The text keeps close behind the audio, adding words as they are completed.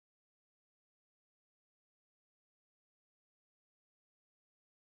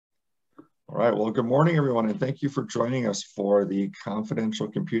All right, well, good morning, everyone, and thank you for joining us for the Confidential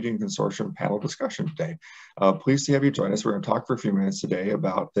Computing Consortium panel discussion today. Pleased to have you join us. We're going to talk for a few minutes today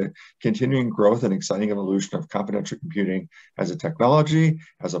about the continuing growth and exciting evolution of confidential computing as a technology,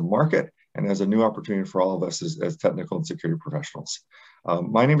 as a market, and as a new opportunity for all of us as technical and security professionals.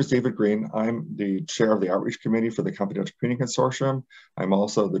 My name is David Greene. I'm the chair of the Outreach Committee for the Confidential Computing Consortium. I'm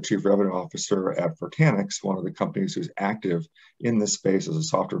also the Chief Revenue Officer at Fortanix, one of the companies who's active in this space as a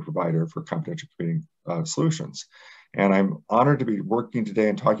software provider for confidential computing solutions. And I'm honored to be working today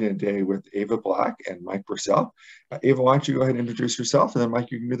and talking today with Aeva Black and Mike Bursell. Aeva, why don't you go ahead and introduce yourself, and then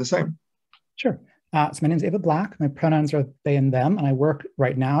Mike, you can do the same. Sure. So my name is Aeva Black. My pronouns are they and them, and I work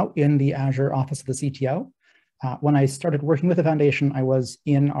right now in the Azure office of the CTO. When I started working with the foundation, I was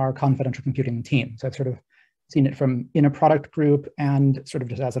in our confidential computing team. So I've sort of seen it from in a product group and sort of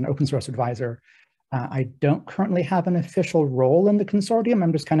just as an open source advisor. I don't currently have an official role in the consortium.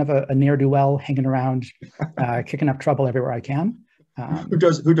 I'm just kind of a ne'er-do-well hanging around, kicking up trouble everywhere I can. Who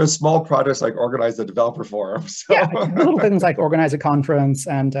does small projects like organize the developer forums? So. Yeah, little things like organize a conference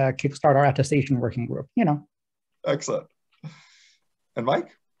and kickstart our attestation working group, you know. Excellent. And Mike?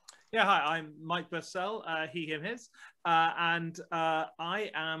 Yeah, hi, I'm Mike Bursell, he, him, his, and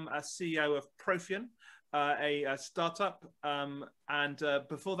I am a CEO of Profian, a startup, and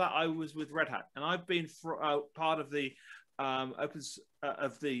before that I was with Red Hat, and I've been part of the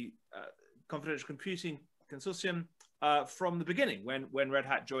Confidential Computing Consortium from the beginning, when Red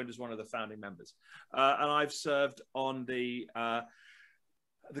Hat joined as one of the founding members, and I've served on the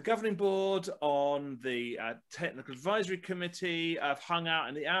governing board, on the technical advisory committee. I've hung out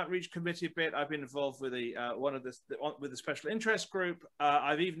in the outreach committee a bit. I've been involved with with the special interest group.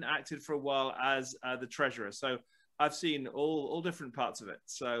 I've even acted for a while as the treasurer. So I've seen all different parts of it.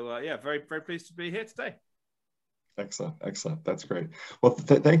 So yeah, very pleased to be here today. Excellent, excellent. That's great. Well,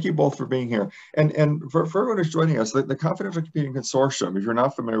 thank you both for being here. And for everyone who's joining us, the Confidential Computing Consortium, if you're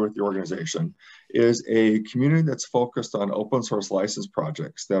not familiar with the organization, is a community that's focused on open source license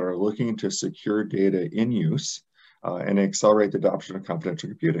projects that are looking to secure data in use and accelerate the adoption of confidential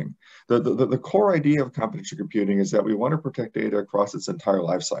computing. The core idea of confidential computing is that we want to protect data across its entire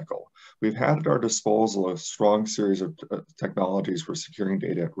life cycle. We've had at our disposal a strong series of technologies for securing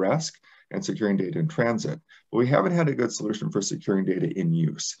data at rest and securing data in transit, but we haven't had a good solution for securing data in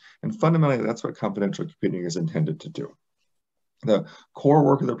use. And fundamentally, that's what confidential computing is intended to do. The core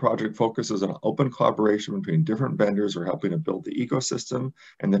work of the project focuses on open collaboration between different vendors who are helping to build the ecosystem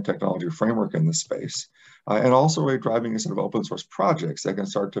and the technology framework in this space. And also we're driving a set of open source projects that can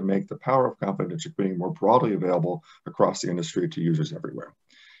start to make the power of confidential computing more broadly available across the industry to users everywhere.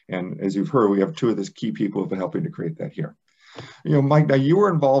 And as you've heard, we have two of the key people who have been helping to create that here. You know, Mike, now you were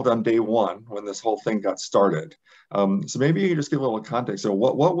involved on day one when this whole thing got started. So maybe you could just give a little context. So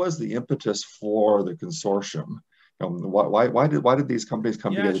what was the impetus for the consortium? Why did these companies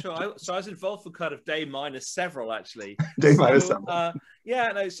come together? Yeah, sure. So I was involved for kind of day minus several, actually. Day minus several. Yeah,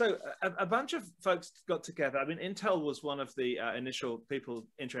 no. So a bunch of folks got together. I mean, Intel was one of the initial people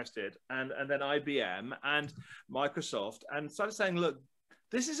interested, and then IBM and Microsoft, and started saying, look,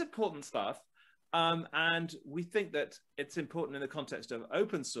 this is important stuff. And we think that it's important in the context of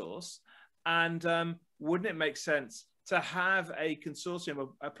open source. And wouldn't it make sense to have a consortium,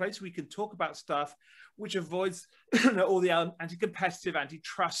 a place we can talk about stuff which avoids all the anti-competitive,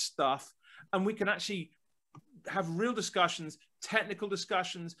 antitrust stuff, and we can actually have real discussions, technical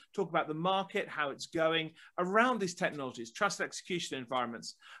discussions, talk about the market, how it's going around these technologies, trust execution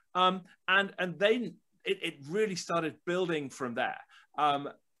environments. And then it really started building from there.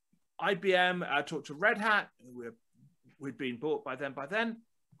 IBM talked to Red Hat, we'd been bought by them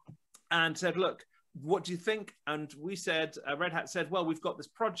and said, look, what do you think? And we said, Red Hat said, well, we've got this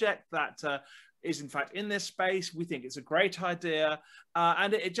project that is in fact in this space. We think it's a great idea.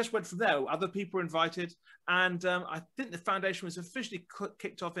 And it just went from there. Other people were invited. And I think the foundation was officially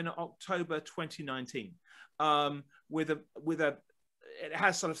kicked off in October 2019 it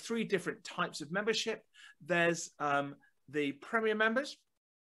has sort of three different types of membership. There's the premier members,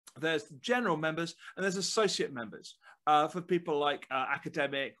 there's general members, and there's associate members for people like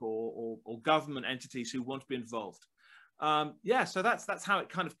academic or government entities who want to be involved. Yeah, so that's how it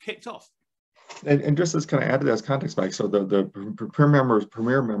kind of kicked off. And just as kind of add to that as context, Mike, so the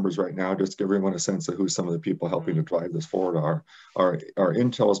premier members right now, just to give everyone a sense of who some of the people helping to drive this forward are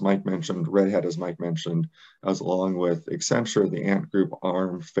Intel, as Mike mentioned, Red Hat, as Mike mentioned, as along with Accenture, the Ant Group,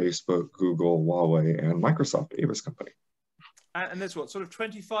 ARM, Facebook, Google, Huawei, and Microsoft, Aeva's company. And there's what, sort of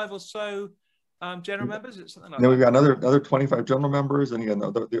 25 or so general members? It's something like then that. we've got another 25 general members, and again,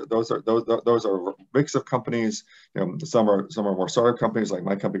 those are a mix of companies. You know, some are more startup companies like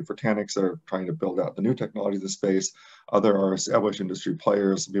my company Fortanix that are trying to build out the new technology in the space. Other are established industry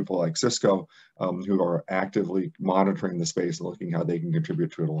players, people like Cisco, who are actively monitoring the space and looking how they can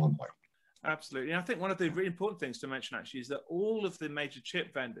contribute to it along the way. Absolutely. And I think one of the really important things to mention actually is that all of the major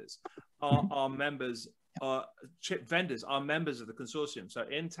chip vendors are members. Chip vendors are members of the consortium. So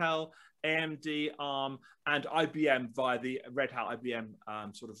Intel, AMD, ARM, and IBM via the Red Hat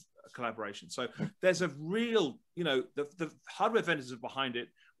IBM sort of collaboration. So there's a real, you know, the hardware vendors are behind it,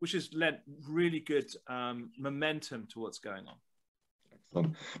 which has lent really good momentum to what's going on.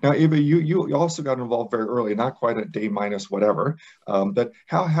 Excellent. Now, Aeva, you also got involved very early, not quite at day minus whatever, but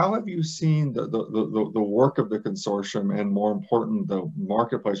how have you seen the work of the consortium and, more important, the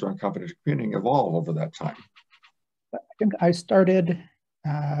marketplace around confidential computing evolve over that time? I think I started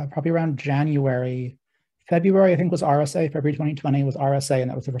probably around January. February, I think, was RSA. February 2020 was RSA, and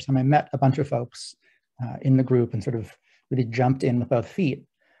that was the first time I met a bunch of folks in the group and sort of really jumped in with both feet.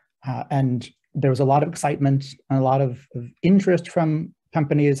 And there was a lot of excitement and a lot of interest from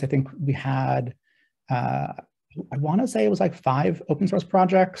companies. I think we had, I want to say it was like 5 open source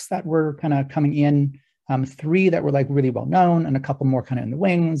projects that were kind of coming in, 3 that were like really well known, and a couple more kind of in the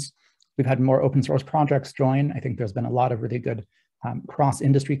wings. We've had more open source projects join. I think there's been a lot of really good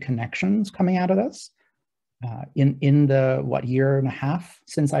cross-industry connections coming out of this. In the, year and a half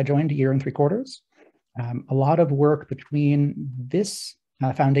since I joined, a year and 3/4, a lot of work between this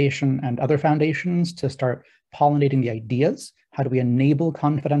foundation and other foundations to start pollinating the ideas. How do we enable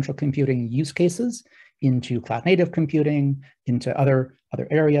confidential computing use cases into cloud native computing, into other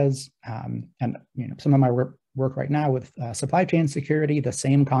areas? And you know, some of my work right now with supply chain security, the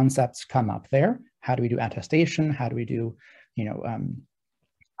same concepts come up there. How do we do attestation? How do we do, you know,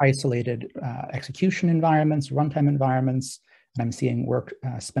 isolated execution environments, runtime environments? And I'm seeing work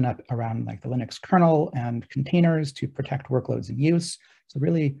spin up around like the Linux kernel and containers to protect workloads in use. So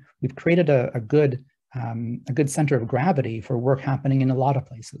really, we've created a good center of gravity for work happening in a lot of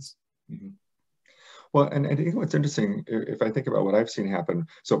places. Mm-hmm. Well, and I think what's interesting, if I think about what I've seen happen,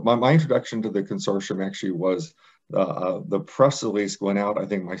 so my introduction to the consortium actually was the press release went out, I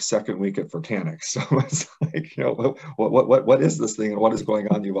think, my second week at Fortanix. So it's like, you know, what is this thing and what is going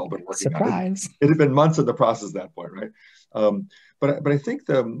on you've all been working on? It had been months of the process at that point, right? But I think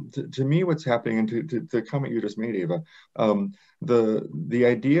to me what's happening, and to the comment you just made, Aeva, the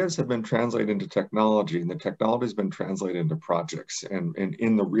ideas have been translated into technology, and the technology has been translated into projects and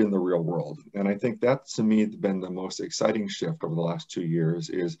in the real world. And I think that's, to me, been the most exciting shift over the last 2 years,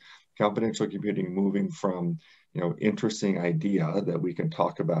 is confidential computing moving from, you know, interesting idea that we can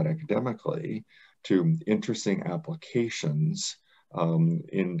talk about academically to interesting applications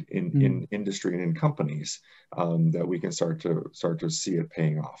in industry and in companies that we can start to see it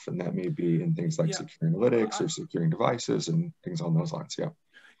paying off. And that may be in things like secure analytics or securing devices and things on those lines.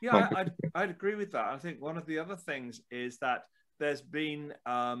 I'd agree with that. I think one of the other things is that there's been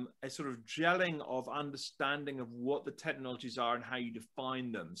a sort of gelling of understanding of what the technologies are and how you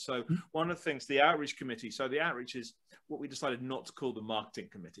define them. So one of the things, the outreach committee, so the outreach is what we decided not to call the marketing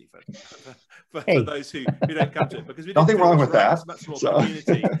committee for those who don't come to it, because we nothing wrong with that. It's much more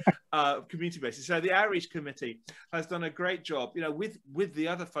community basis. So the outreach committee has done a great job, you know, with the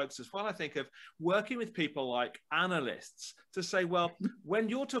other folks as well, I think, of working with people like analysts to say, well, when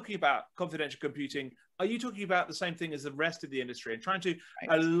you're talking about confidential computing, are you talking about the same thing as the rest of the industry, and trying to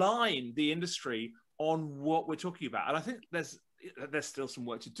align the industry on what we're talking about? And I think there's still some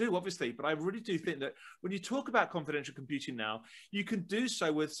work to do, obviously, but I really do think that when you talk about confidential computing now, you can do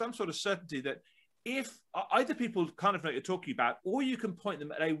so with some sort of certainty that if either people kind of know what you're talking about, or you can point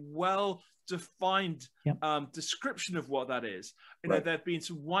them at a well-defined description of what that is. You know, there have been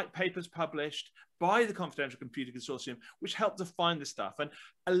some white papers published by the Confidential Computing Consortium, which help define this stuff, and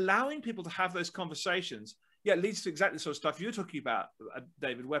allowing people to have those conversations, leads to exactly the sort of stuff you're talking about,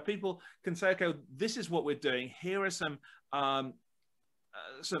 David, where people can say, okay, this is what we're doing. Here are some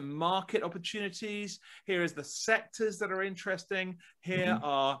market opportunities. Here is the sectors that are interesting. Here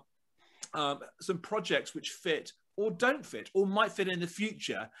are some projects which fit or don't fit or might fit in the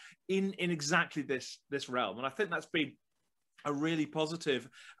future in exactly this realm. And I think that's been a really positive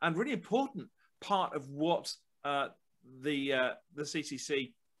and really important part of what the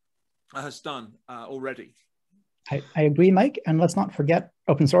CCC has done already. I agree, Mike. And let's not forget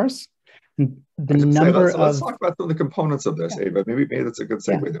open source. And the let's talk about some of the components of this, Aeva. Maybe that's a good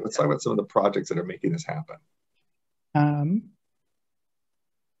segue. Let's talk about some of the projects that are making this happen.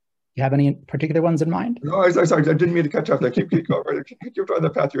 You have any particular ones in mind? No, sorry, I didn't mean to cut you off there. Keep going. Keep on the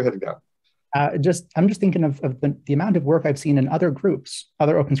path you're heading down. I'm just thinking of the amount of work I've seen in other groups,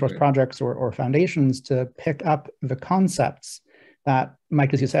 other open source projects or foundations to pick up the concepts that,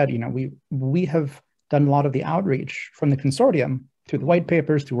 Mike, as you said, we have done a lot of the outreach from the consortium through the white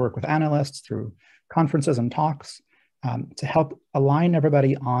papers, through work with analysts, through conferences and talks, to help align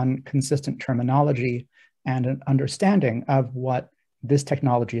everybody on consistent terminology and an understanding of what this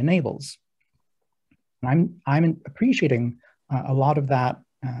technology enables. And I'm appreciating a lot of that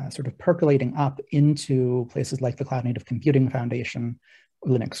sort of percolating up into places like the Cloud Native Computing Foundation,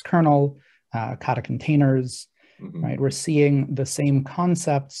 Linux kernel, Kata containers, right? We're seeing the same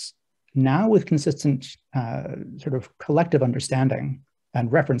concepts now with consistent sort of collective understanding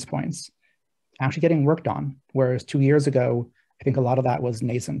and reference points actually getting worked on. Whereas 2 years ago, I think a lot of that was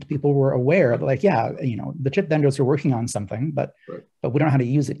nascent. People were aware that, like, yeah, the chip vendors are working on something, but we don't know how to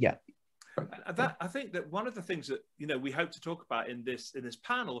use it yet. I think that one of the things that we hope to talk about in this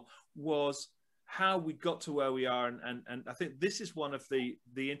panel was how we got to where we are, and I think this is one of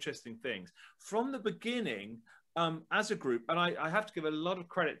the interesting things from the beginning. As a group, and I have to give a lot of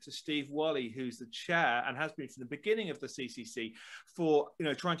credit to Steve Wally, who's the chair and has been from the beginning of the CCC, for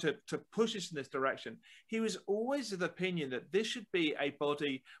trying to push us in this direction. He was always of the opinion that this should be a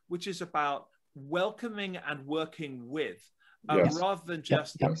body which is about welcoming and working with, rather than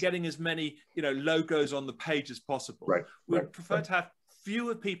just getting as many logos on the page as possible. We'd prefer to have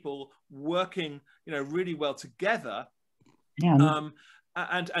fewer people working really well together, and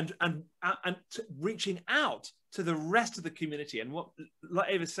reaching out to the rest of the community. And what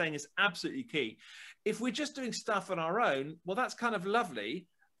Aeva is saying is absolutely key. If we're just doing stuff on our own, well, that's kind of lovely,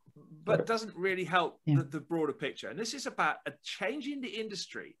 but doesn't really help the broader picture. And this is about a change in the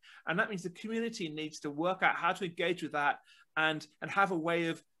industry. And that means the community needs to work out how to engage with that and have a way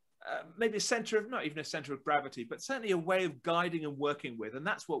of maybe a center of, not even a center of gravity, but certainly a way of guiding and working with. And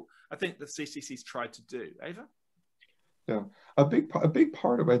that's what I think the CCC's tried to do. Aeva? Yeah, a big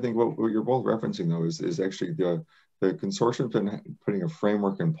part of, I think, what you're both referencing, though, is actually the consortium's been putting a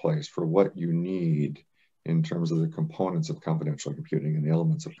framework in place for what you need in terms of the components of confidential computing and the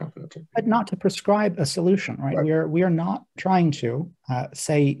elements of confidential computing. But not to prescribe a solution, right? We are not trying to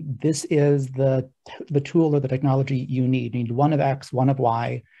say this is the tool or the technology you need. You need one of X, one of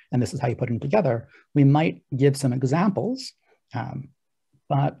Y, and this is how you put them together. We might give some examples,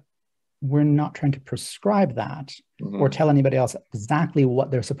 but we're not trying to prescribe that or tell anybody else exactly what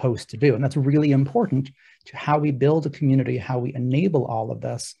they're supposed to do. And that's really important to how we build a community, how we enable all of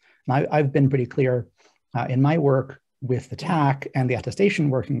this. And I've been pretty clear in my work with the TAC and the attestation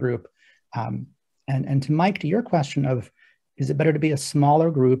working group. And to Mike, to your question of, is it better to be a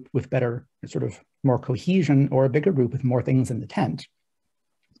smaller group with better sort of more cohesion or a bigger group with more things in the tent?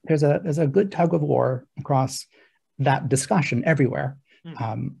 There's a good tug of war across that discussion everywhere.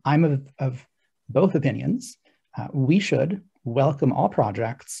 I'm of both opinions. We should welcome all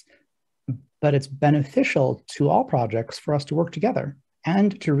projects, but it's beneficial to all projects for us to work together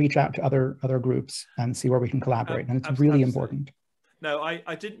and to reach out to other groups and see where we can collaborate. And it's really important. No,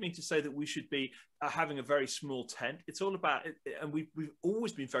 I didn't mean to say that we should be having a very small tent. It's all about it, and we've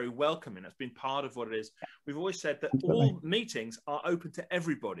always been very welcoming. That's been part of what it is. We've always said that all meetings are open to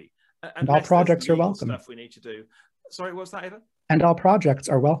everybody. And all projects are welcome. Stuff we need to do. Sorry, what's that, Aeva? And all projects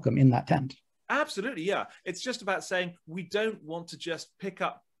are welcome in that tent. Absolutely, yeah. It's just about saying we don't want to just pick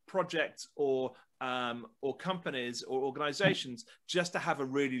up projects or companies or organizations just to have a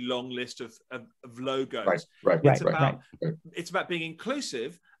really long list of logos. It's about being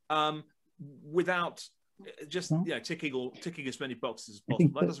inclusive without just ticking as many boxes as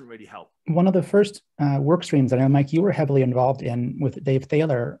possible. That doesn't really help. One of the first work streams, I know, Mike, you were heavily involved in with Dave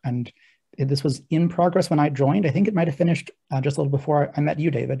Thaler, and this was in progress when I joined. I think it might have finished just a little before I met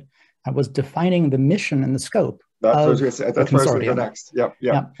you, David. I was defining the mission and the scope. That's what I was going to say. That's where I was going to go next. Yep.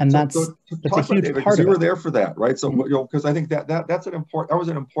 And that's a huge David, part of it. You were there for that, right? So, because I think that was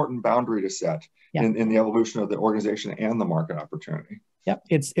an important boundary to set in the evolution of the organization and the market opportunity. Yep,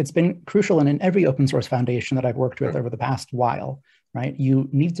 it's been crucial, and in every open source foundation that I've worked with over the past while, right? You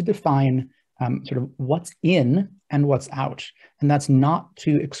need to define sort of what's in and what's out, and that's not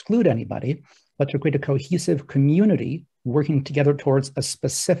to exclude anybody, but to create a cohesive community working together towards a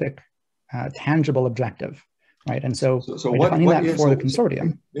specific, tangible objective. Right, and so what is for the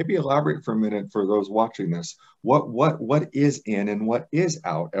consortium? Maybe elaborate for a minute for those watching this. What is in and what is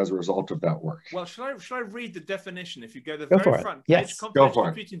out as a result of that work? Well, should I read the definition? If you go to the very front page,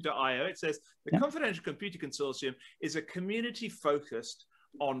 confidentialcomputing.io, it says the Confidential Computing Consortium is a community focused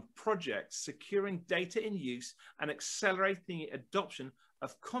on projects securing data in use and accelerating the adoption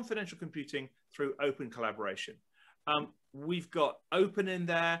of confidential computing through open collaboration. we've got open in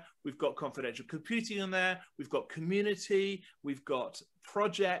there, we've got confidential computing in there, we've got community, we've got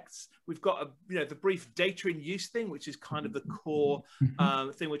projects, we've got the brief data in use thing, which is kind of the core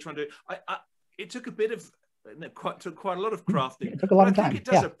thing we're trying to do. It took a bit of took quite a lot of crafting. It took a lot of time. I think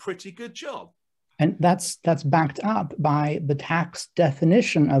it does a pretty good job. And that's backed up by the TAC's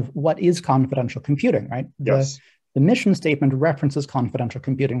definition of what is confidential computing, right? Yes. The mission statement references confidential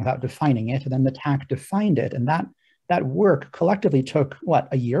computing without defining it, and then the TAC defined it, and that work collectively took, what,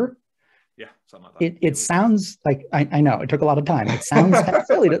 a year? Yeah, something like that. It sounds like, I know, it took a lot of time. It sounds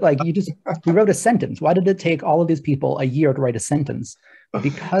silly that like you wrote a sentence. Why did it take all of these people a year to write a sentence?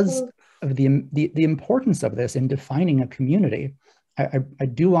 Because of the importance of this in defining a community. I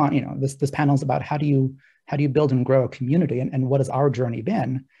do want, this panel is about how do you build and grow a community, and what has our journey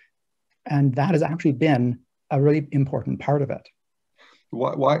been? And that has actually been a really important part of it.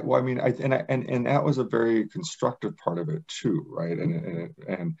 Why? I mean, and that was a very constructive part of it too, right?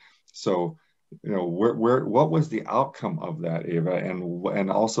 And so, what was the outcome of that, Eva? And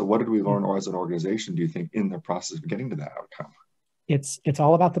also, what did we learn as an organization, do you think, in the process of getting to that outcome? It's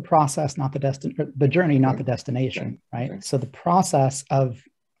all about the process, not the journey, not the destination, right? Okay. So the process of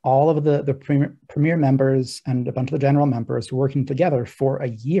all of the premier members and a bunch of the general members working together for a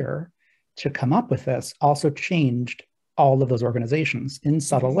year to come up with this also changed all of those organizations in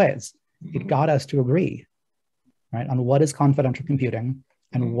subtle ways. It got us to agree, right, on what is confidential computing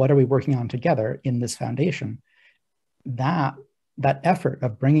and what are we working on together in this foundation. That effort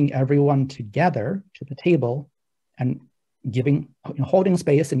of bringing everyone together to the table and holding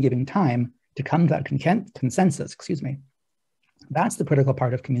space and giving time to come to that consensus, that's the critical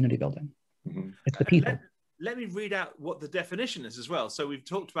part of community building. It's the people. Let me read out what the definition is as well. So we've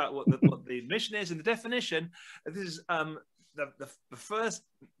talked about what the mission is, and the definition. This is the first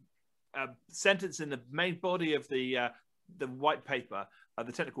sentence in the main body of the white paper.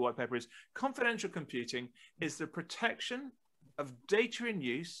 The technical white paper is: confidential computing is the protection of data in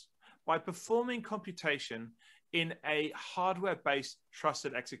use by performing computation in a hardware-based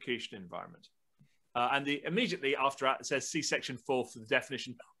trusted execution environment. And immediately after that, it says see section 4 for the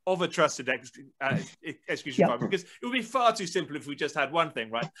definition of a trusted execution environment, because it would be far too simple if we just had one thing,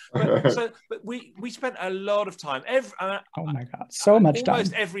 right? But we spent a lot of time. Oh my God, so much time.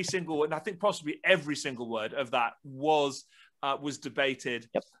 Almost every single word, and I think possibly every single word of that was debated.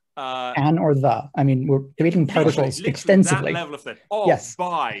 Yep. And or the. I mean, we're debating particles extensively. That level of thing. Of,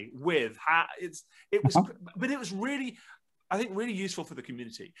 by, with. It was, but it was really, I think, really useful for the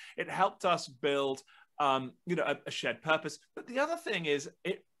community. It helped us build, a shared purpose. But the other thing is,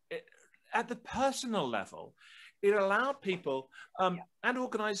 it at the personal level, it allowed people and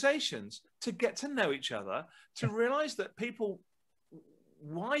organizations to get to know each other, to realize that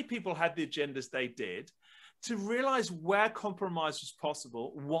why people had the agendas they did, to realize where compromise was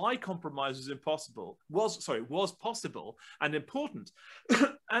possible, why compromise was possible and important,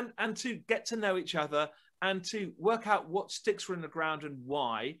 and to get to know each other and to work out what sticks were in the ground and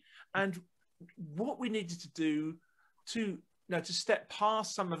why, and what we needed to do to step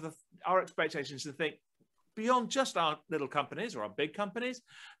past some of our expectations and think beyond just our little companies or our big companies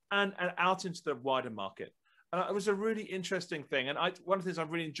and out into the wider market. It was a really interesting thing. And one of the things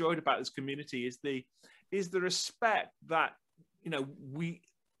I've really enjoyed about this community is the respect that,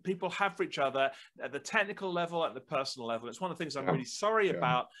 people have for each other at the technical level, at the personal level. It's one of the things I'm really sorry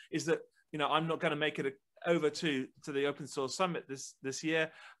about, is that, I'm not going to make it over to the Open Source Summit this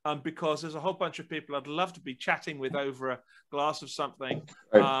year, because there's a whole bunch of people I'd love to be chatting with over a glass of something,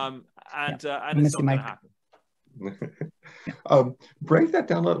 and it's not going to happen. Break that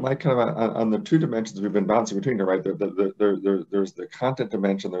down a little, Mike, kind of on the two dimensions we've been bouncing between, right? There's the content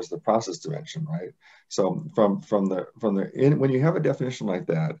dimension, there's the process dimension, right? So when you have a definition like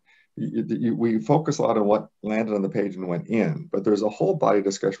that, we focus a lot on what landed on the page and went in, but there's a whole body of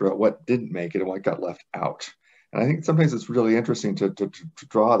discussion about what didn't make it and what got left out. And I think sometimes it's really interesting to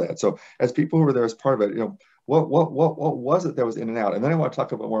draw that. So as people who were there as part of it, what was it that was in and out? And then I want to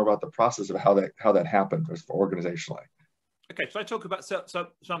talk a bit more about the process of how that happened organizationally. Okay, so I talk about some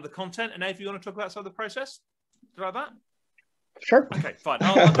of the content, and Aeva, you want to talk about some of the process? Like that? Sure. Okay, fine.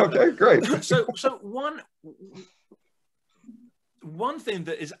 I'll okay, great. So one thing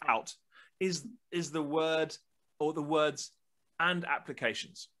that is out is the word or the words and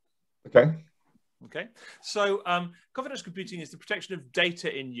applications. Okay. So confidential computing is the protection of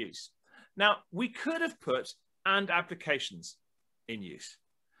data in use. Now, we could have put and applications in use.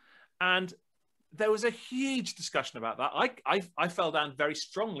 And there was a huge discussion about that. I fell down very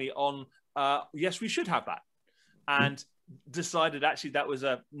strongly on, yes, we should have that. And decided actually that was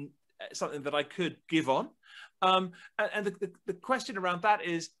something that I could give on. And the question around that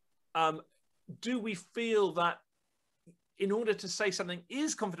is, do we feel that in order to say something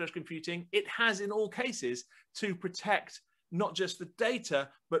is confidential computing, it has in all cases to protect not just the data,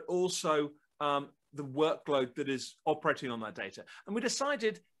 but also the workload that is operating on that data? And we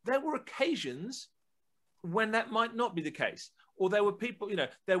decided there were occasions when that might not be the case. Or there were people,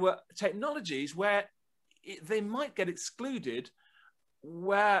 there were technologies where they might get excluded,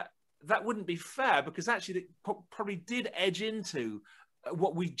 where that wouldn't be fair, because actually it probably did edge into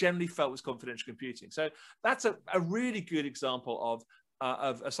what we generally felt was confidential computing. So that's a really good example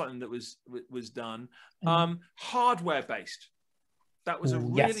of something that was done. Hardware based. That was a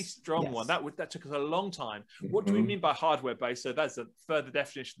really strong one. That took us a long time. What do we mean by hardware based? So that's a further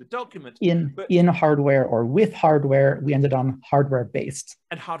definition of the document. In hardware or with hardware, we ended on hardware based.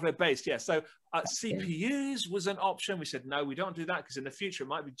 And hardware based, yeah. So CPUs was an option. We said, no, we don't do that, because in the future it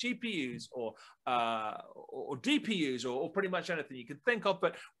might be GPUs or DPUs or pretty much anything you can think of.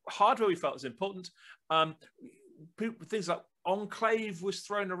 But hardware we felt was important. Things like enclave was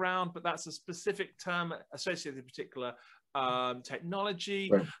thrown around, but that's a specific term associated with a particular technology.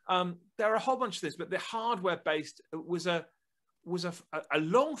 Right. There are a whole bunch of things, but the hardware based was a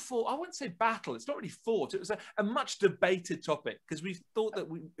long fought, I wouldn't say battle, it's not really fought, it was a much debated topic, because we thought that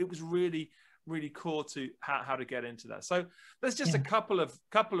it was really core to how to get into that. So there's just a couple of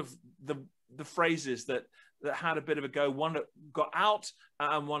the phrases that had a bit of a go, one that got out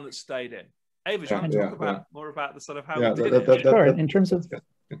and one that stayed in. Ava, do you want to talk more about the sort of how we did it? Sure. In terms of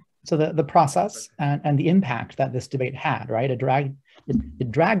the process and the impact that this debate had, right? It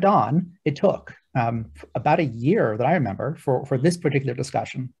dragged on. It took about a year that I remember for this particular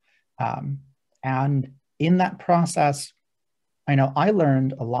discussion. And in that process, I know I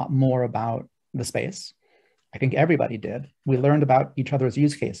learned a lot more about the space. I think everybody did. We learned about each other's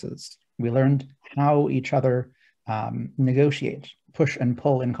use cases. We learned how each other negotiate, push and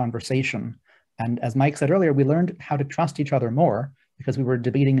pull in conversation. And as Mike said earlier, we learned how to trust each other more, because we were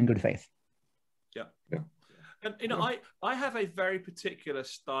debating in good faith. Yeah. And I have a very particular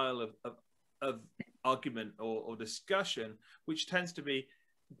style of argument or discussion, which tends to be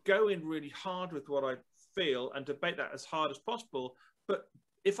go in really hard with what I feel and debate that as hard as possible. But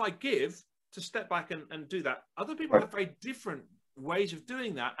if I give, to step back and do that, other people have very different ways of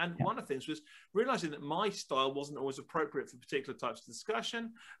doing that. And one of the things was realizing that my style wasn't always appropriate for particular types of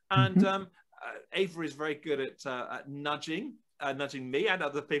discussion. And Aeva is very good at nudging me and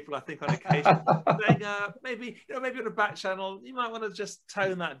other people, I think, on occasion, saying maybe on a back channel you might want to just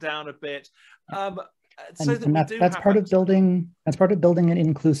tone that down a bit. That's part of building an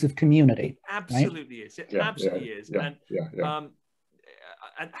inclusive community. It absolutely is. It absolutely is.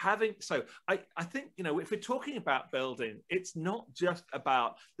 And having, so I think, if we're talking about building, it's not just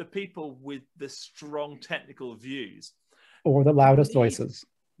about the people with the strong technical views or the loudest voices.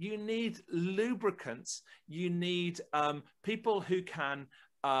 You need lubricants. You need people who can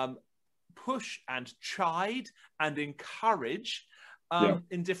push and chide and encourage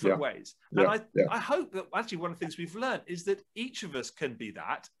in different ways. And I hope that actually one of the things we've learned is that each of us can be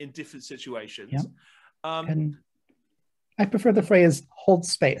that in different situations. And I prefer the phrase hold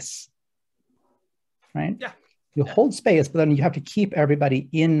space, right? Yeah. You hold space, but then you have to keep everybody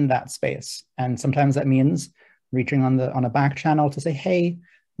in that space. And sometimes that means reaching on a back channel to say, hey,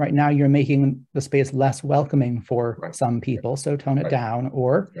 right now you're making the space less welcoming for some people, so tone it down.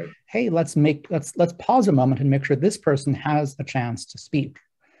 Or, hey, let's pause a moment and make sure this person has a chance to speak,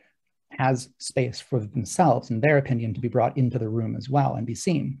 has space for themselves and their opinion to be brought into the room as well and be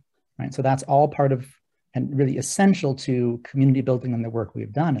seen, right? So that's all part of and really essential to community building and the work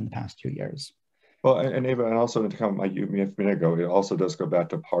we've done in the past 2 years. Well, and Ava, and also to comment like you a minute ago, it also does go back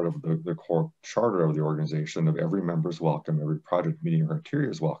to part of the core charter of the organization of every member is welcome, every project meeting criteria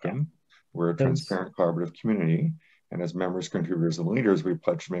is welcome. We're a transparent, collaborative community, and as members, contributors, and leaders, we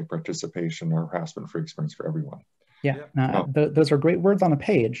pledge to make participation or harassment-free experience for everyone. Those are great words on a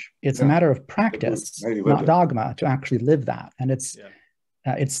page. It's a matter of practice, not dogma, to actually live that, and it's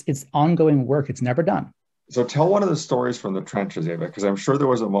ongoing work. It's never done. So tell one of the stories from the trenches, Ava, because I'm sure there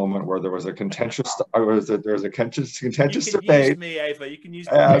was a moment where there was a contentious debate. Use me, Ava. You can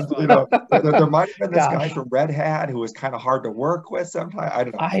use me. And, there might have been this guy from Red Hat who was kind of hard to work with sometimes. I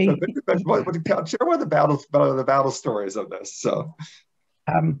don't know. Share one of the battle stories of this. So,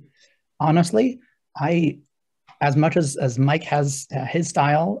 honestly, as much as Mike has his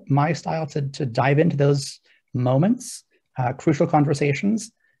style, my style to dive into those moments, crucial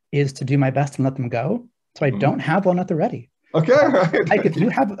conversations, is to do my best and let them go. So I don't have one at the ready. Okay, right. Like if you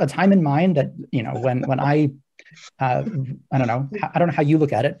have a time in mind that, when I I don't know. I don't know how you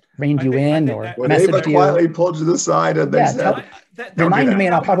look at it. Reined you in or when messaged Aeva you. quietly pulled you to the side and they said, remind me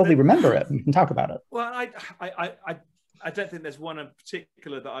and I'll probably remember it. We can talk about it. Well, I don't think there's one in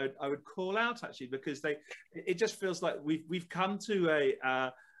particular that I would call out, actually, because it just feels like we've come to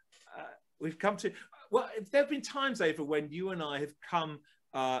well, there have been times, Ava, when you and I have come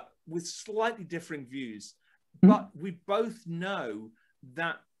with slightly differing views, but we both know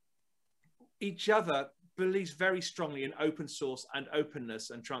that each other believes very strongly in open source and openness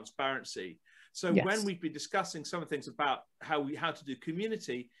and transparency. So when we've been discussing some of the things about how to do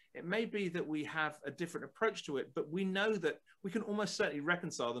community, it may be that we have a different approach to it, but we know that we can almost certainly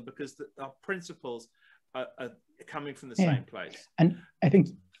reconcile them because our principles are coming from the same place. And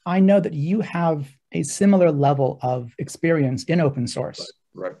I know that you have a similar level of experience in open source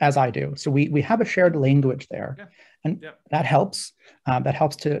as I do. So we have a shared language there, and that helps. That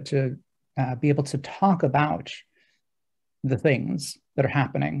helps to be able to talk about the things that are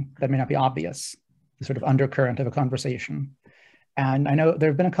happening that may not be obvious, the sort of undercurrent of a conversation. And I know there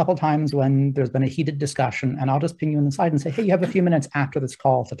have been a couple of times when there's been a heated discussion, and I'll just ping you on the side and say, hey, you have a few minutes after this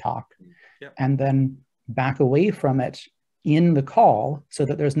call to talk, and then back away from it in the call so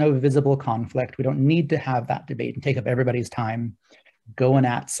that there's no visible conflict. We don't need to have that debate and take up everybody's time going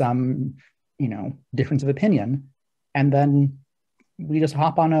at some, difference of opinion. And then we just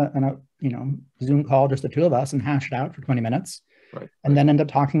hop on a Zoom call, just the two of us, and hash it out for 20 minutes. And then end up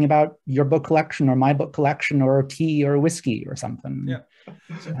talking about your book collection or my book collection or tea or whiskey or something. Yeah.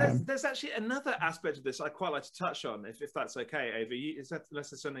 So there's actually another aspect of this I'd quite like to touch on, if that's okay, Ava. Unless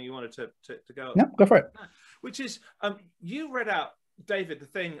there's something you wanted to go. No, go for it. Which is, you read out, David, the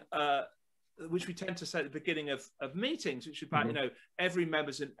thing which we tend to say at the beginning of meetings, which is about, every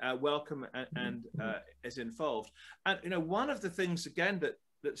member's welcome and is involved. And, one of the things, again,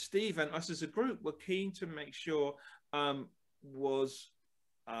 that Steve and us as a group were keen to make sure was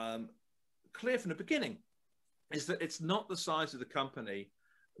clear from the beginning is that it's not the size of the company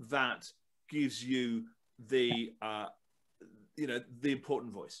that gives you the the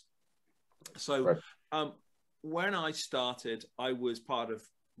important voice. So when I started, I was part of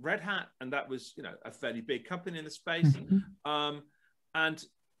Red Hat, and that was a fairly big company in the space. But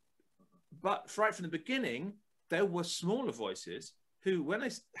right from the beginning, there were smaller voices who, when they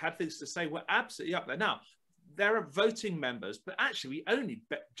had things to say, were absolutely up there. Now, there are voting members, but actually we only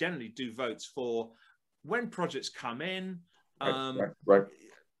generally do votes for when projects come in,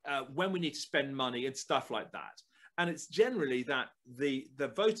 when we need to spend money and stuff like that. And it's generally that the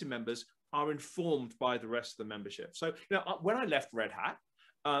voting members are informed by the rest of the membership. So when I left Red Hat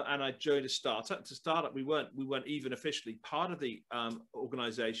and I joined a startup, we weren't even officially part of the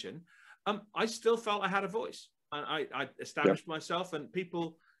organization. I still felt I had a voice, and I established myself, and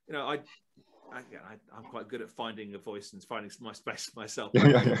people, I'm quite good at finding a voice and finding my space myself.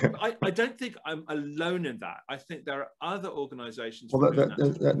 I don't think I'm alone in that. I think there are other organizations. Well,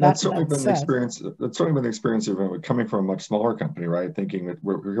 that's certainly been the experience. That's certainly been the experience of coming from a much smaller company, right? Thinking that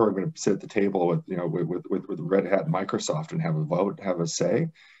we're going to sit at the table with Red Hat and Microsoft and have a vote, have a say,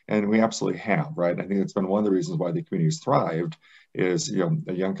 and we absolutely have, right? I think it's been one of the reasons why the community has thrived. Is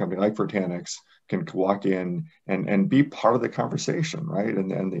a young company like Fortanix can walk in and be part of the conversation, right? And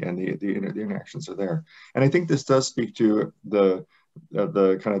the interactions are there. And I think this does speak to the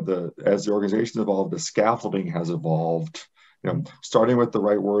as the organization evolved, the scaffolding has evolved. Starting with the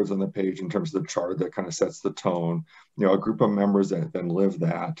right words on the page in terms of the chart that kind of sets the tone. A group of members that then live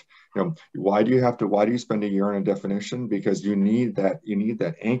that. Why do you spend a year on a definition? Because you need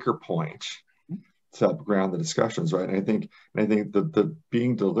that anchor point to help ground the discussions, right? And I think the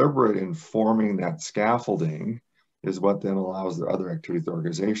being deliberate in forming that scaffolding is what then allows the other activities of the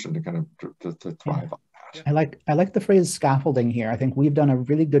organization to kind of to thrive on that. I like the phrase scaffolding here. I think we've done a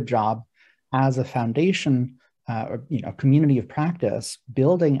really good job as a foundation, community of practice,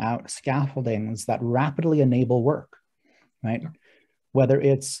 building out scaffoldings that rapidly enable work, right? Whether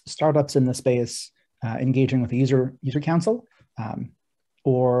it's startups in the space engaging with the user council,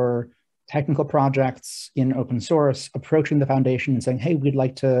 or technical projects in open source approaching the foundation and saying, hey, we'd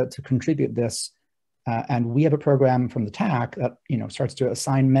like to contribute this. And we have a program from the TAC that starts to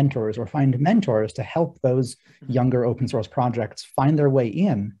assign mentors or find mentors to help those younger open source projects find their way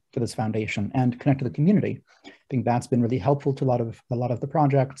in to this foundation and connect to the community. I think that's been really helpful to a lot of the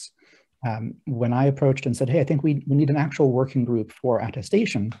projects. When I approached and said, hey, I think we need an actual working group for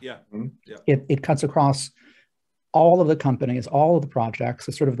attestation. It cuts across all of the companies, all of the projects,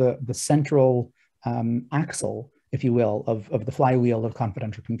 is sort of the central axle, if you will, of the flywheel of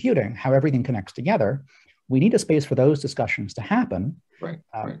confidential computing, how everything connects together. We need a space for those discussions to happen. Right.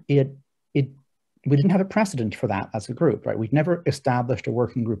 we didn't have a precedent for that as a group, right? We'd never established a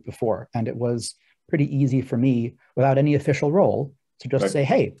working group before. And it was pretty easy for me, without any official role, to just say,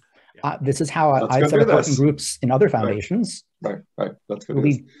 hey, this is how I've set up working groups in other foundations. Right. That's good.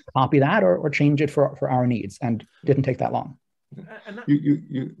 We copy that or change it for our needs, and didn't take that long.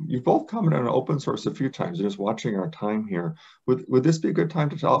 You both commented on open source a few times. Just watching our time here, would this be a good time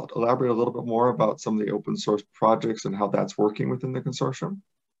to elaborate a little bit more about some of the open source projects and how that's working within the consortium?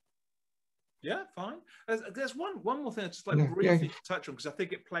 Yeah, fine. There's one more thing I'd just like briefly to touch on, because I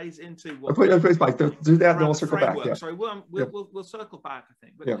think it plays into what please, Mike, do that, then we'll circle back. Yeah. Sorry, we'll circle back, I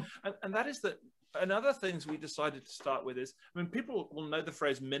think. But, and that is that another things we decided to start with is, I mean, people will know the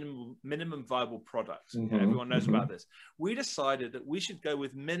phrase minimum viable products. Everyone knows about this. We decided that we should go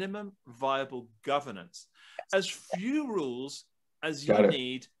with minimum viable governance. As few rules as you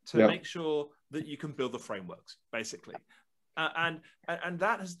need to make sure that you can build the frameworks, basically. And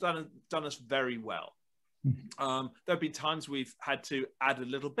that has done us very well. There have been times we've had to add a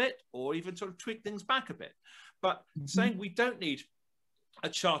little bit or even sort of tweak things back a bit. But saying we don't need a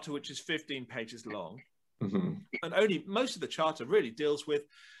charter which is 15 pages long, and only most of the charter really deals with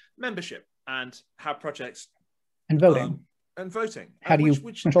membership and how projects and voting how do you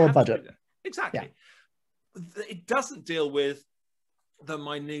control a budget. Exactly. It doesn't deal with the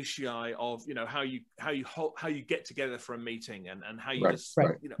minutiae of how you get together for a meeting and how you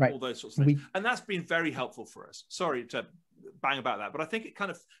all those sorts of things. And that's been very helpful for us. Sorry to bang about that, but I think it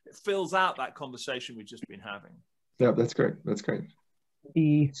kind of fills out that conversation we've just been having. Yeah, that's great. That's great.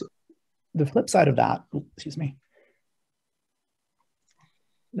 The flip side of that, excuse me.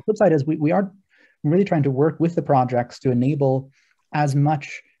 The flip side is we are really trying to work with the projects to enable as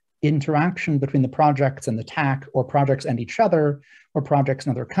much interaction between the projects and the TAC, or projects and each other, or projects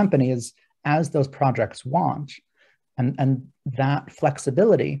and other companies as those projects want. And that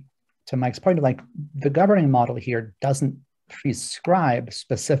flexibility, to Mike's point, of like the governing model here doesn't prescribe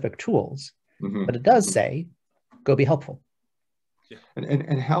specific tools, but it does say, go be helpful.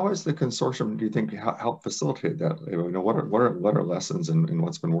 And how has the consortium, do you think, helped facilitate that? What are lessons and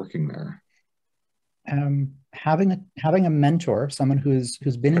what's been working there? Having a mentor, someone who's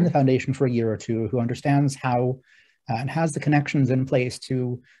been in the foundation for a year or two, who understands how and has the connections in place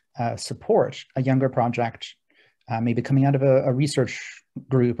to support a younger project, maybe coming out of a research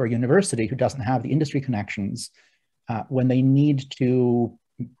group or university who doesn't have the industry connections, when they need to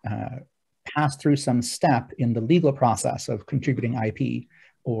pass through some step in the legal process of contributing IP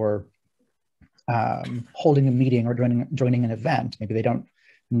or holding a meeting or joining an event. Maybe they don't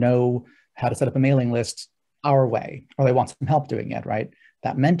know how to set up a mailing list our way, or they want some help doing it, right?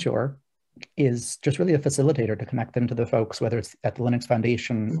 That mentor is just really a facilitator to connect them to the folks, whether it's at the Linux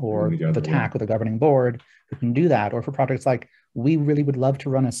Foundation or the TAC or the governing board, who can do that. Or for projects like, we really would love to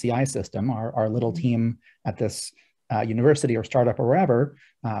run a CI system. Our little team at this university or startup or wherever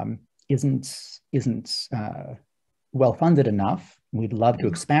isn't well funded enough. We'd love to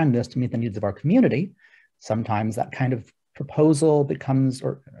expand this to meet the needs of our community. Sometimes that kind of proposal becomes,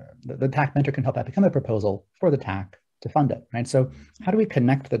 or the TAC mentor can help that become a proposal for the TAC to fund it, right? So how do we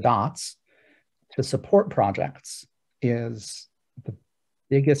connect the dots to support projects is the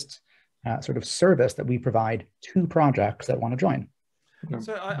biggest sort of service that we provide to projects that want to join.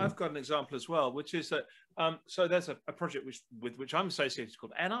 So I've got an example as well, which is that, so there's a project with which I'm associated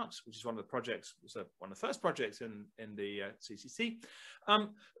called NARCS, which is one of the projects, was one of the first projects in the CCC.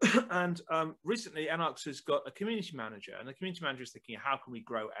 And recently NARCS has got a community manager, and the community manager is thinking, how can we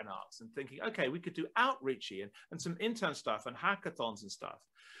grow NARCS? And thinking, okay, we could do outreachy and some intern stuff and hackathons and stuff.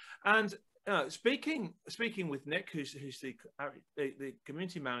 And speaking with Nick, who's the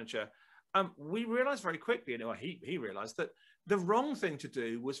community manager, we realized very quickly, he realized that the wrong thing to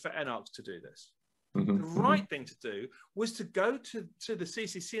do was for NARCS to do this. The right thing to do was to go to the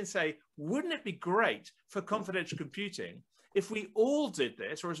CCC and say, wouldn't it be great for confidential computing if we all did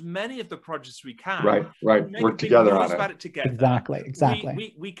this, or as many of the projects we can, right, work together on it together.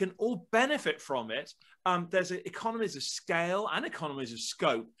 Exactly. We can all benefit from it. There's economies of scale and economies of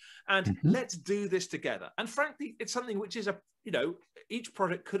scope, and let's do this together. And frankly, it's something which is each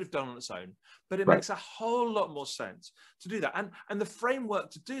project could have done on its own, but it makes a whole lot more sense to do that. And the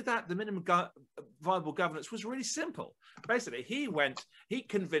framework to do that, the minimum viable governance, was really simple. Basically, he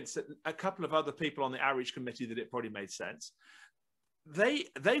convinced a couple of other people on the outreach committee that it probably made sense. They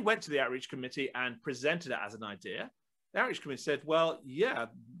went to the outreach committee and presented it as an idea. The outreach committee said, well, yeah,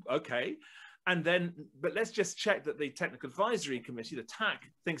 okay. And then, but let's just check that the technical advisory committee, the TAC,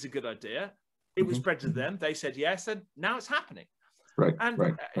 thinks a good idea. It was spread to them. They said yes, and now it's happening.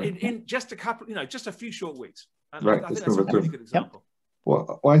 In just a couple, just a few short weeks. And I think that's a really good example.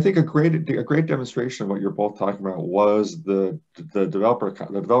 Well, I think a great demonstration of what you're both talking about was the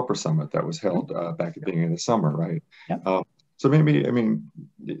developer summit that was held back at the beginning of the summer, right? Yep. So maybe, I mean,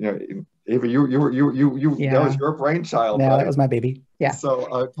 you know, Ava, you Yeah. that was your brainchild, Yeah, right? that was my baby. Yeah.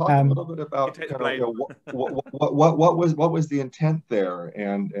 So talk a little bit about kind of, you know, what was the intent there,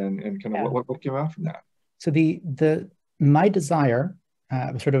 and kind of what came out from that. So my desire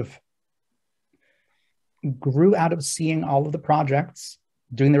sort of grew out of seeing all of the projects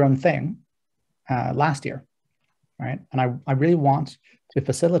doing their own thing last year, right? And I really want to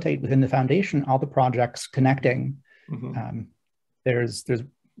facilitate within the foundation all the projects connecting. There's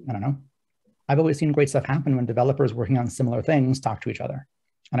I don't know. I've always seen great stuff happen when developers working on similar things talk to each other,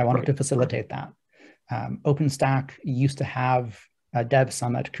 and I wanted to facilitate that. OpenStack used to have a dev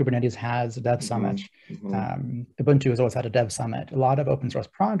summit. Kubernetes has a dev summit. Ubuntu has always had a dev summit. A lot of open source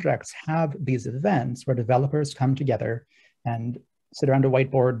projects have these events where developers come together and sit around a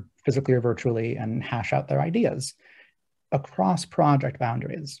whiteboard, physically or virtually, and hash out their ideas across project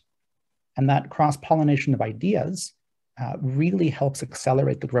boundaries. And that cross-pollination of ideas really helps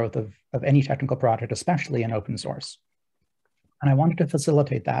accelerate the growth of any technical project, especially in open source. And I wanted to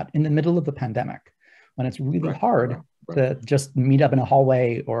facilitate that in the middle of the pandemic, when it's really hard to just meet up in a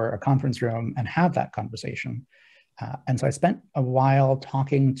hallway or a conference room and have that conversation. And so I spent a while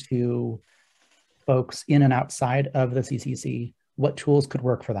talking to folks in and outside of the CCC, what tools could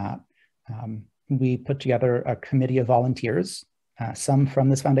work for that. We put together a committee of volunteers, some from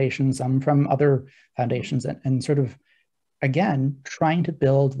this foundation, some from other foundations, and sort of, again, trying to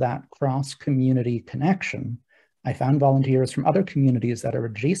build that cross-community connection. I found volunteers from other communities that are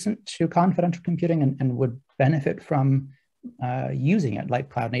adjacent to confidential computing and would benefit from using it, like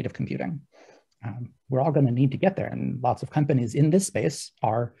cloud native computing. We're all going to need to get there, and lots of companies in this space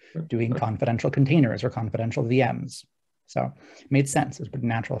are doing confidential containers or confidential VMs. So it made sense. It was a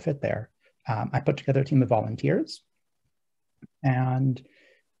natural fit there. I put together a team of volunteers and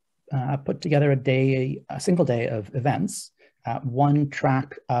put together a single day of events, one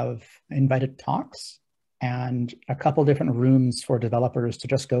track of invited talks, and a couple different rooms for developers to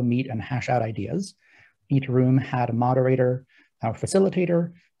just go meet and hash out ideas. Each room had a moderator or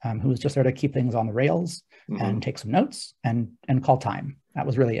facilitator who was just there to keep things on the rails and take some notes and call time. That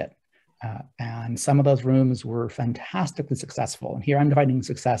was really it. And some of those rooms were fantastically successful. And here I'm defining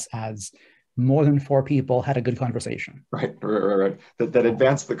success as more than 4 people had a good conversation. Right. That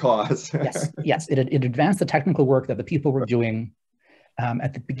advanced the cause. Yes. It advanced the technical work that the people were doing.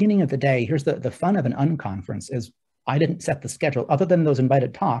 At the beginning of the day, here's the fun of an unconference is I didn't set the schedule. Other than those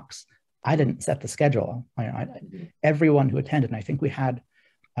invited talks, I didn't set the schedule. Everyone who attended, and I think we had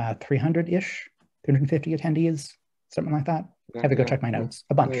 300-ish, 350 attendees, something like that. I have to go check my notes.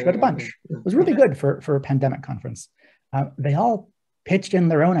 A bunch. It was really good for a pandemic conference. They all pitched in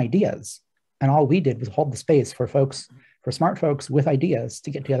their own ideas, and all we did was hold the space for smart folks with ideas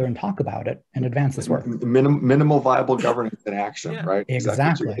to get together and talk about it and advance this work. Minimal viable governance in action, right?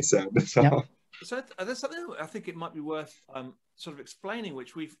 Exactly. What you said. So. So there's something I think it might be worth sort of explaining,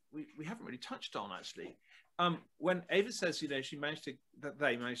 which we haven't really touched on actually. When Ava says, they managed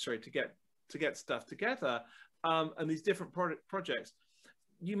to get stuff together, and these different projects,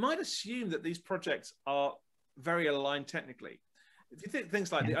 you might assume that these projects are very aligned technically. If you think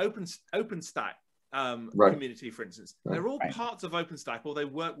things like the OpenStack community, for instance, they're all parts of OpenStack, or they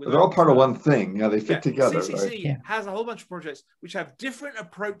work with. They're all part of one thing. Yeah, they fit together. CCC has a whole bunch of projects which have different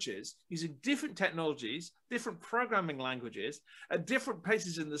approaches using different technologies, different programming languages at different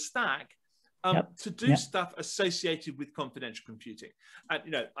places in the stack. To do stuff associated with confidential computing.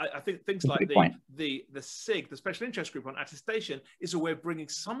 And I think things like the SIG, the Special Interest Group on Attestation, is a way of bringing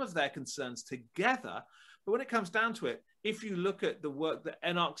some of their concerns together. But when it comes down to it, if you look at the work that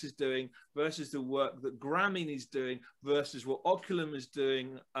NARCS is doing versus the work that Grameen is doing versus what Oculum is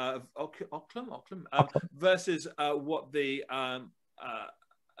doing, versus what the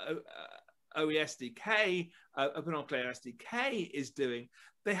OESDK, Open Enclave SDK is doing,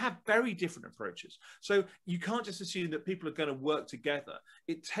 they have very different approaches. So you can't just assume that people are going to work together.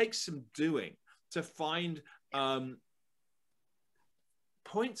 It takes some doing to find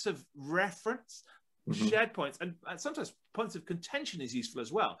points of reference, shared points, and sometimes points of contention is useful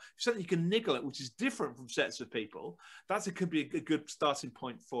as well. Something you can niggle at, which is different from sets of people. Could be a good starting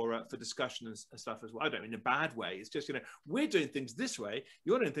point for discussion and stuff as well. I don't mean in a bad way. It's just we're doing things this way.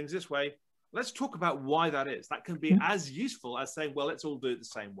 You're doing things this way. Let's talk about why that is. That can be as useful as saying, well, let's all do it the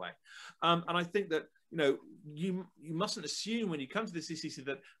same way. And I think that you mustn't assume when you come to the CCC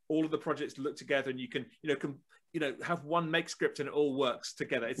that all of the projects look together and you can have one make script and it all works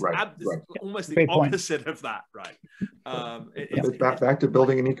together. It's almost the Great opposite of that, right? Back to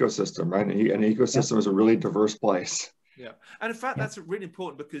building an ecosystem, right? An ecosystem is a really diverse place. Yeah, and in fact, that's really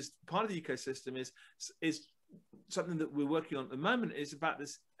important, because part of the ecosystem is something that we're working on at the moment, is about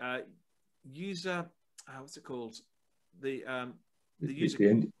this user, what's it called? The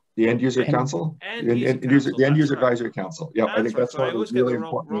end user council, the end user advisory council. Yeah, I think that's one of the really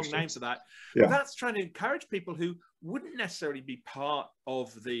important wrong names of that. Yeah. That's trying to encourage people who wouldn't necessarily be part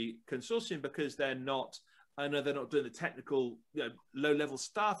of the consortium because they're not. I know they're not doing the technical, low-level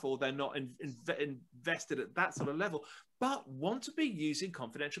stuff, or they're not invested at that sort of level, but want to be using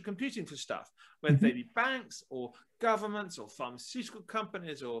confidential computing for stuff, whether they be banks or governments or pharmaceutical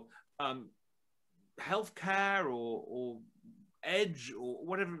companies or healthcare or edge or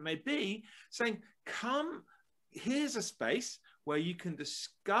whatever it may be, saying, come, here's a space where you can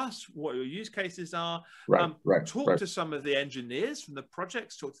discuss what your use cases are, talk to some of the engineers from the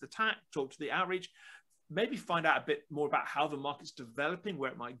projects, talk to the TAC, talk to the outreach, maybe find out a bit more about how the market's developing,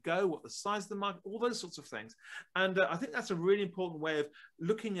 where it might go, what the size of the market, all those sorts of things. And I think that's a really important way of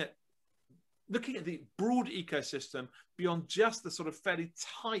looking at the broad ecosystem beyond just the sort of fairly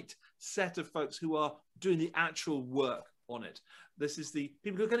tight set of folks who are doing the actual work on it. This is the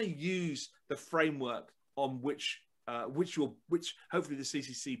people who are going to use the framework on which hopefully the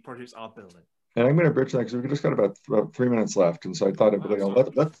CCC projects are building. And I'm going to bridge that because we've just got about 3 minutes left, and so I thought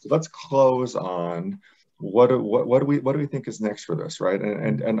let's close on what do we think is next for this, right?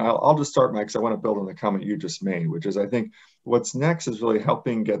 And I'll just start, Mike, because I want to build on the comment you just made, which is I think what's next is really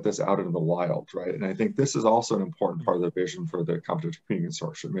helping get this out into the wild, right? And I think this is also an important part of the vision for the Confidential Computing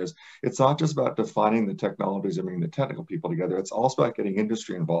Consortium. Is it's not just about defining the technologies and bringing the technical people together. It's also about getting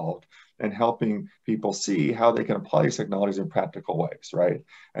industry involved and helping people see how they can apply these technologies in practical ways, right?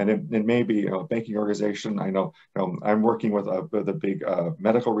 And it may be a banking organization. I know I'm working with a big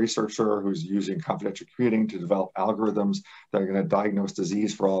medical researcher who's using confidential computing to develop algorithms that are going to diagnose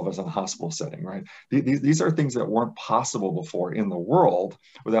disease for all of us in a hospital setting, right? These are things that weren't possible before in the world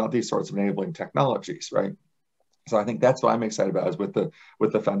without these sorts of enabling technologies, right? So I think that's what I'm excited about, is with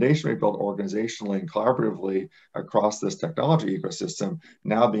the foundation we built organizationally and collaboratively across this technology ecosystem,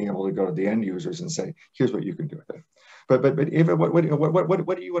 now being able to go to the end users and say, here's what you can do with it. But Aeva,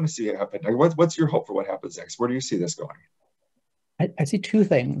 what do you want to see happen? What's your hope for what happens next? Where do you see this going? I see two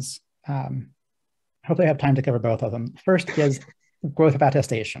things. Hopefully I have time to cover both of them. First is growth of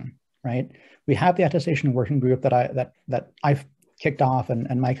attestation, right? We have the attestation working group that I've kicked off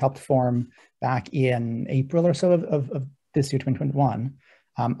and Mike helped form back in April or so of this year, 2021.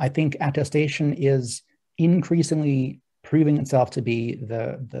 I think attestation is increasingly proving itself to be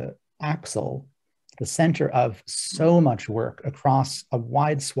the axle, the center of so much work across a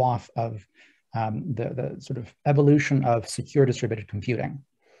wide swath of the sort of evolution of secure distributed computing.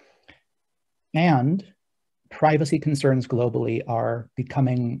 And privacy concerns globally are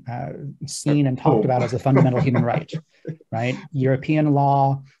becoming seen and talked about as a fundamental human right, right? European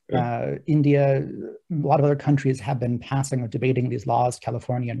law, India, a lot of other countries have been passing or debating these laws,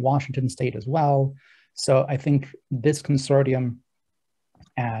 California and Washington state as well. So I think this consortium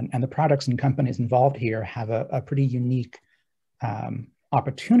and the products and companies involved here have a pretty unique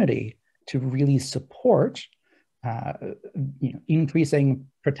opportunity to really support increasing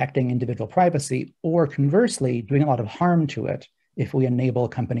protecting individual privacy, or conversely, doing a lot of harm to it if we enable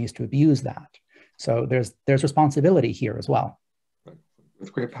companies to abuse that. So there's responsibility here as well.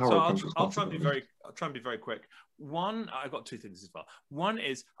 With great power comes responsibility. I'll try and be very quick. One, I've got two things as well. One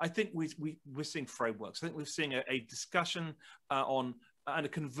is, I think we're seeing frameworks. I think we're seeing a discussion on and a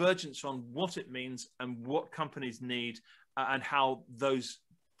convergence on what it means and what companies need and how those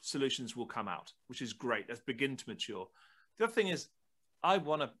solutions will come out, which is great. Let's begin to mature. The other thing is, I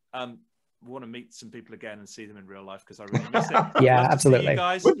want to meet some people again and see them in real life, because I really miss it. Yeah, absolutely. You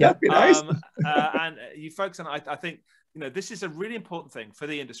guys, wouldn't that be nice? And you folks, and I think this is a really important thing for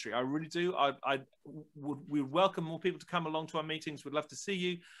the industry. I really do. We welcome more people to come along to our meetings. We'd love to see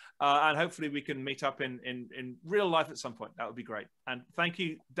you, and hopefully we can meet up in real life at some point. That would be great. And thank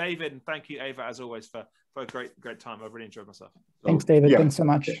you, David, and thank you, Aeva, as always, for a great time. I've really enjoyed myself. Thanks, David. Thanks so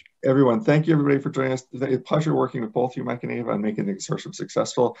much. Everyone, thank you, everybody, for joining us. It's a pleasure working with both you, Mike and Aeva, on making the consortium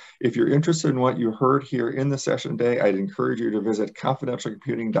successful. If you're interested in what you heard here in the session today, I'd encourage you to visit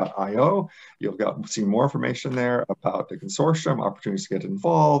confidentialcomputing.io. You'll see more information there about the consortium, opportunities to get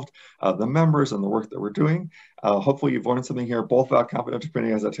involved, the members, and the work that we're doing. Hopefully you've learned something here, both about confidential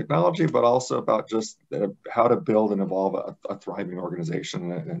computing as a technology, but also about just how to build and evolve a thriving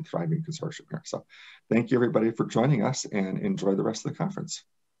organization and thriving consortium here. So thank you, everybody, for joining us, and enjoy the rest of the conference.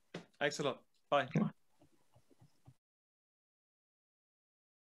 Thanks a lot. Bye. Okay.